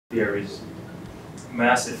There is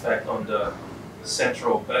mass effect on the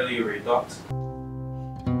central biliary duct.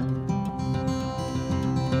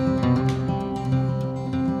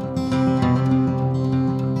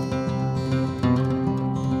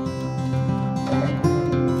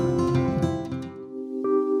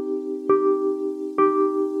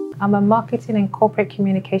 I'm a marketing and corporate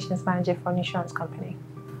communications manager for an insurance company.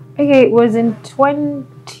 Okay, it was in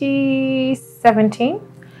 2017.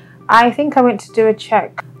 I think I went to do a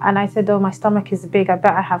check and I said, oh, my stomach is big. I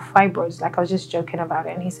bet I have fibroids. Like, I was just joking about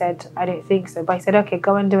it. And he said, I don't think so. But he said, okay,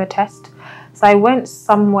 go and do a test. So I went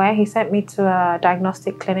somewhere. He sent me to a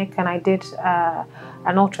diagnostic clinic and I did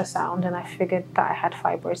an ultrasound and I figured that I had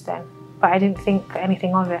fibroids then. But I didn't think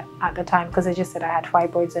anything of it at the time because they just said I had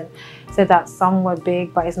fibroids and said that some were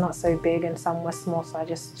big, but it's not so big, and some were small. So I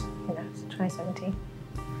just, it's 2017.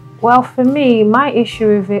 Well, for me, my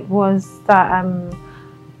issue with it was that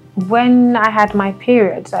when I had my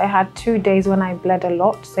periods, I had 2 days when I bled a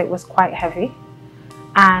lot, so it was quite heavy.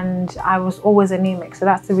 And I was always anemic. So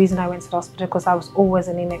that's the reason I went to the hospital, because I was always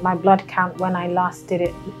anemic. My blood count when I last did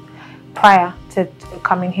it prior to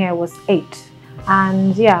coming here was 8.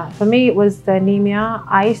 And yeah, for me it was the anemia.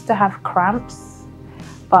 I used to have cramps,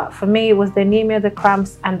 but for me it was the anemia, the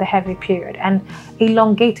cramps, and the heavy period, and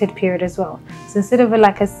elongated period as well. So instead of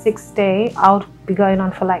like a 6-day, I would be going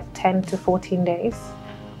on for like 10 to 14 days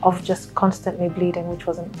of just constantly bleeding, which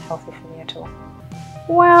wasn't healthy for me at all.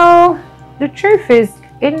 Well, the truth is,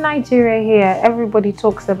 in Nigeria here, everybody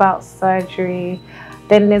talks about surgery.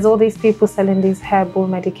 Then there's all these people selling these herbal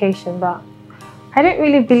medication, but I don't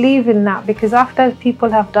really believe in that, because after people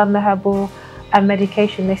have done the herbal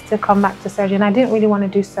medication, they still come back to surgery, and I didn't really want to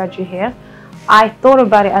do surgery here. I thought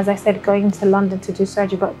about it, as I said, going to London to do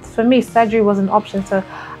surgery, but for me, surgery was an option. So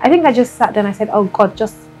I think I just sat there and I said, oh God,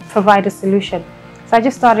 just provide a solution. So I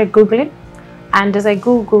just started Googling, and as I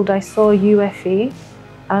Googled, I saw UFE.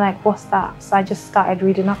 I'm like, what's that? So I just started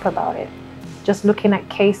reading up about it, just looking at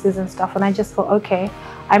cases and stuff, and I just thought, okay.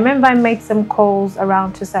 I remember I made some calls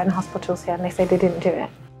around to certain hospitals here and they said they didn't do it.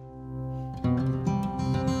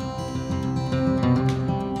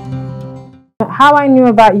 How I knew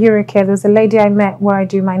about Euracare, there was a lady I met where I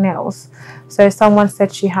do my nails. So someone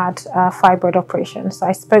said she had a fibroid operation. So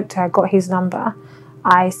I spoke to her, got his number.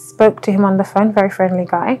 I spoke to him on the phone, very friendly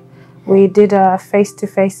guy. We did a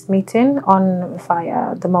face-to-face meeting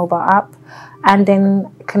via the mobile app, and then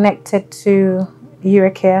connected to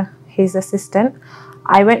Euracare, his assistant.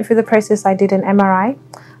 I went through the process. I did an MRI,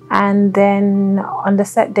 and then on the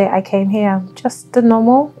set day I came here, just the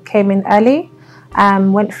normal, came in early,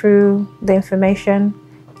 went through the information,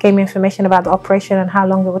 gave me information about the operation and how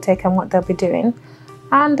long it will take and what they'll be doing.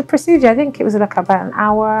 And the procedure, I think it was like about an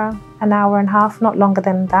hour and a half, not longer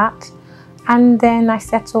than that. And then I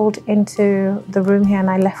settled into the room here and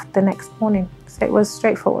I left the next morning. So it was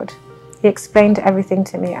straightforward. He explained everything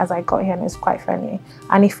to me as I got here and it was quite friendly.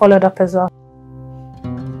 And he followed up as well.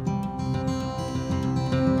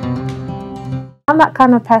 I'm that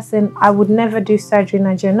kind of person, I would never do surgery in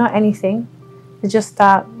Nigeria, not anything. It's just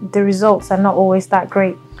that the results are not always that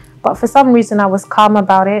great. But for some reason I was calm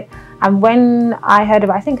about it. And when I heard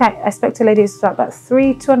about it, I think I spoke to a lady, it was about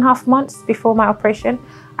 2.5 months before my operation.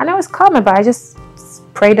 And I was calm about it. I just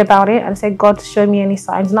prayed about it and said, God, show me any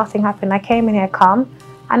signs. Nothing happened. I came in here calm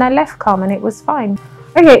and I left calm and it was fine.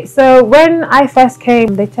 Okay, so when I first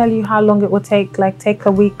came, they tell you how long it will take, like take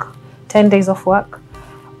a week, 10 days off work.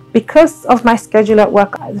 Because of my schedule at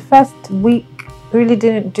work, the first week really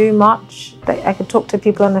didn't do much. I could talk to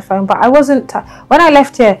people on the phone, but I wasn't, when I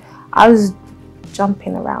left here, I was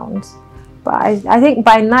jumping around. But I think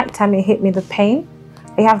by night time it hit me, the pain.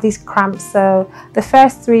 I have these cramps, so the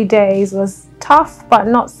first 3 days was tough, but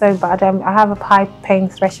not so bad. I have a high pain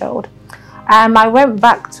threshold. I went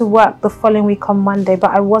back to work the following week on Monday,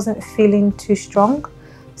 but I wasn't feeling too strong.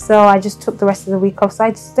 So I just took the rest of the week off. So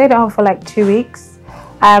I stayed at home for like 2 weeks.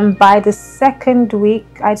 By the second week,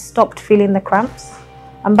 I stopped feeling the cramps.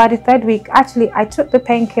 And by the third week, actually, I took the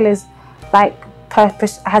painkillers like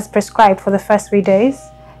as prescribed for the first 3 days,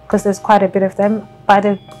 because there's quite a bit of them. By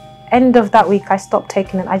the end of that week, I stopped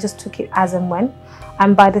taking it. I just took it as and when.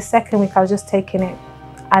 And by the second week, I was just taking it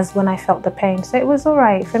as when I felt the pain. So it was all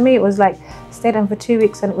right. For me, it was like, stayed on for 2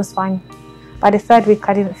 weeks and it was fine. By the third week,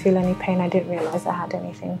 I didn't feel any pain. I didn't realize I had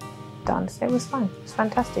anything done. So it was fine. It was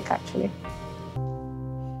fantastic, actually.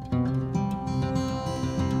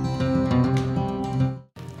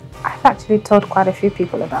 I've actually told quite a few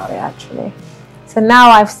people about it, actually. So now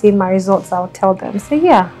I've seen my results, I'll tell them. So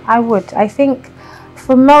yeah, I would. I think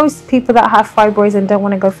for most people that have fibroids and don't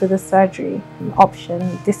want to go through the surgery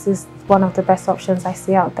option, this is one of the best options I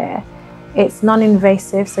see out there. It's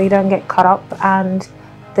non-invasive, so you don't get cut up, and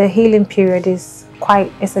the healing period is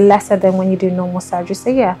it's lesser than when you do normal surgery. So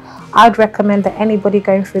yeah, I'd recommend that anybody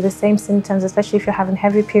going through the same symptoms, especially if you're having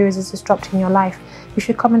heavy periods as disrupting your life, you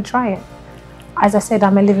should come and try it. As I said,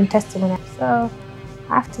 I'm a living testimony. So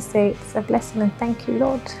I have to say it's a blessing, and thank you,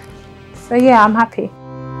 Lord. So yeah, I'm happy.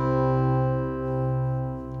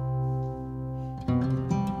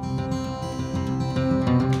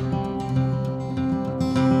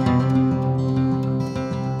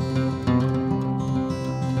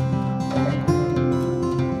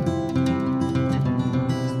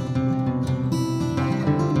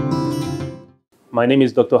 My name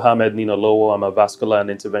is Dr. Ninalowo. I'm a vascular and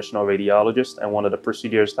interventional radiologist, and one of the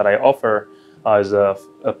procedures that I offer is a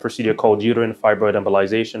procedure called Uterine Fibroid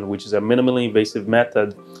Embolization, which is a minimally invasive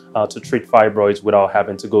method to treat fibroids without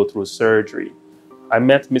having to go through surgery. I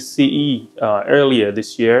met Miss CE earlier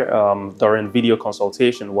this year during video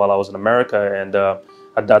consultation while I was in America, and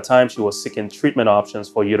at that time she was seeking treatment options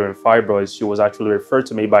for uterine fibroids. She was actually referred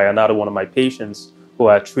to me by another one of my patients who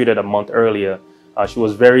I treated a month earlier. She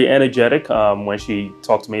was very energetic when she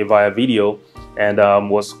talked to me via video, and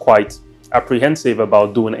was quite apprehensive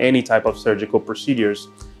about doing any type of surgical procedures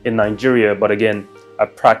in Nigeria. But again, I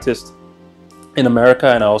practiced in America,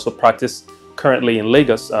 and I also practice currently in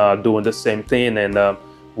Lagos doing the same thing, and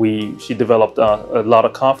she developed a lot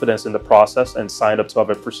of confidence in the process and signed up to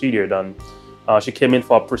have a procedure done. She came in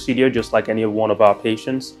for a procedure just like any one of our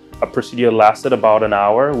patients. A procedure lasted about an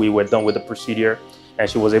hour. We were done with the procedure, and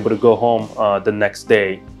she was able to go home the next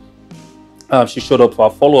day. She showed up for our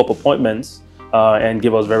follow-up appointments and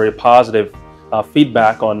gave us very positive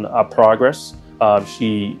feedback on our progress.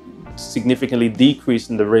 She significantly decreased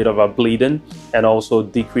in the rate of her bleeding, and also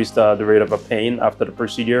decreased the rate of her pain after the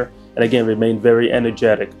procedure, and again remained very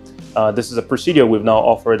energetic. This is a procedure we've now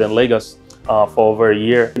offered in Lagos for over a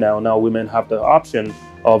year now. Now women have the option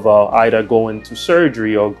of either going to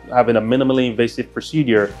surgery or having a minimally invasive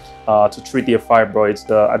procedure to treat their fibroids.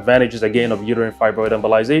 The advantages again of uterine fibroid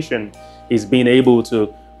embolization is being able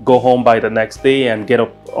to go home by the next day and get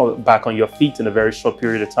up back on your feet in a very short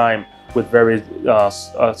period of time with very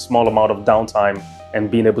small amount of downtime,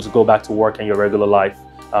 and being able to go back to work in your regular life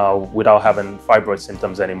without having fibroid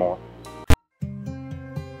symptoms anymore.